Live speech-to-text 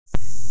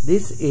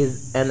This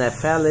is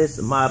Anaphalis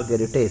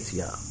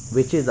margaritacea,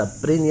 which is a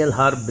perennial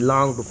herb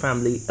belonging to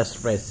family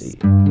Asteraceae.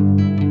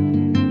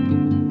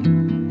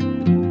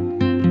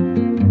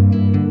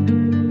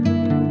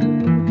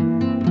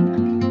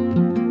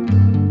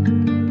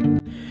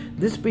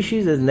 This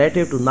species is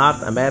native to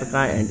North America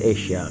and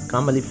Asia,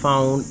 commonly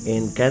found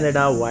in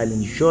Canada, while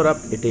in Europe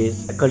it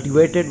is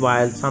cultivated,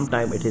 while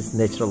sometimes it is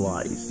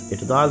naturalized.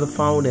 It is also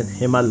found in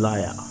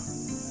Himalaya.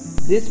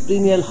 This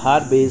perennial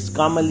herb is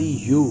commonly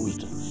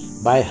used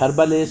by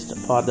herbalists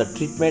for the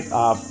treatment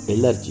of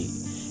allergy.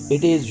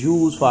 It is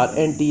used for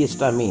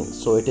antihistamine,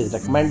 so it is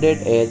recommended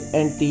as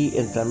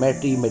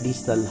anti-inflammatory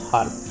medicinal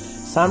herb.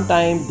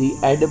 Sometimes the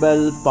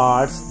edible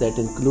parts, that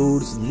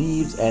includes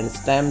leaves and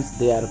stems,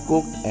 they are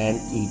cooked and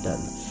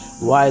eaten,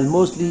 while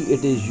mostly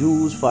it is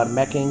used for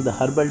making the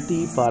herbal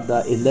tea for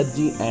the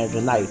allergy and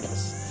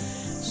rhinitis.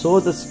 So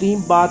the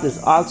steam bath is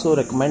also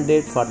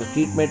recommended for the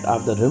treatment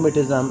of the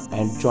rheumatism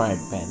and joint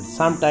pain.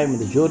 Sometimes in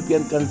the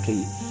European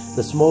country,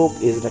 the smoke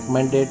is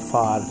recommended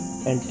for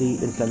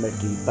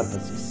anti-inflammatory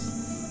purposes.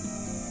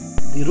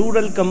 The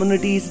rural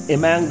communities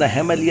among the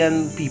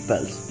Himalayan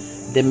peoples,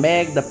 they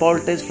make the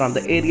poultice from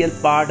the aerial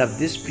part of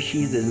this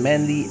species is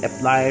mainly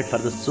applied for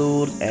the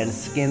sores and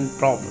skin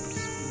problems.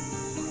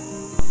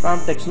 From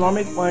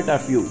taxonomic point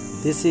of view,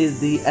 this is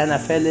the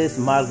Anaphalis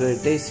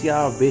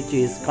margaritacea, which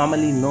is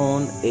commonly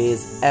known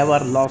as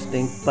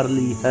everlasting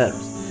pearly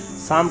herbs.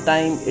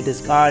 Sometimes it is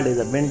called as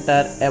a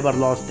winter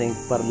everlasting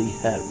pearly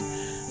herb.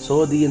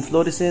 So the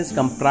inflorescence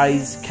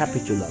comprise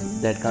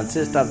capitulum that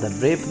consists of the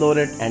ray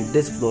floret and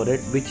disc floret,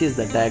 which is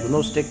the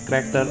diagnostic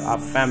character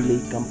of family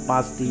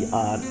compositae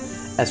or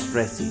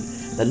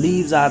Asteraceae. The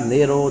leaves are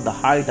narrow. The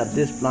height of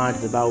this plant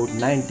is about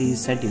 90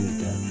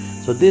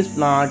 cm. So this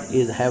plant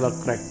have a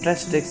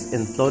characteristics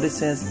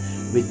inflorescence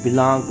which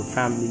belong to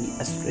family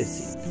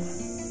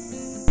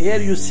Asteraceae. Here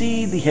you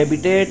see the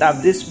habitat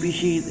of this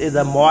species is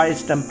a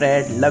moist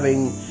temperate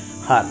living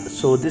herb.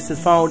 So this is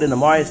found in the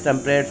moist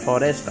temperate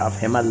forest of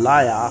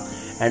Himalaya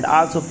and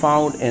also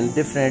found in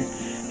different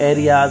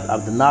areas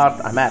of the North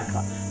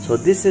America. So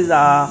this is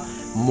a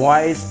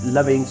moist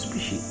living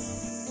species.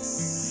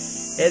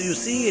 Here you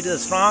see it is a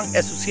strong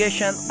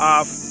association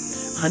of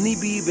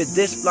honeybee with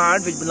this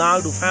plant, which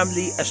belongs to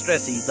family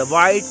Asteraceae. The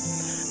white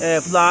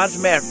flowers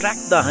may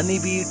attract the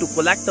honeybee to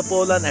collect the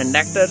pollen and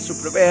nectar to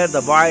prepare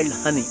the wild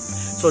honey.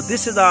 So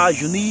this is a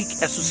unique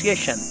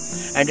association,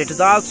 and it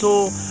is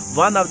also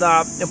one of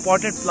the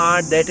important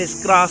plants that is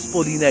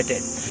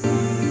cross-pollinated.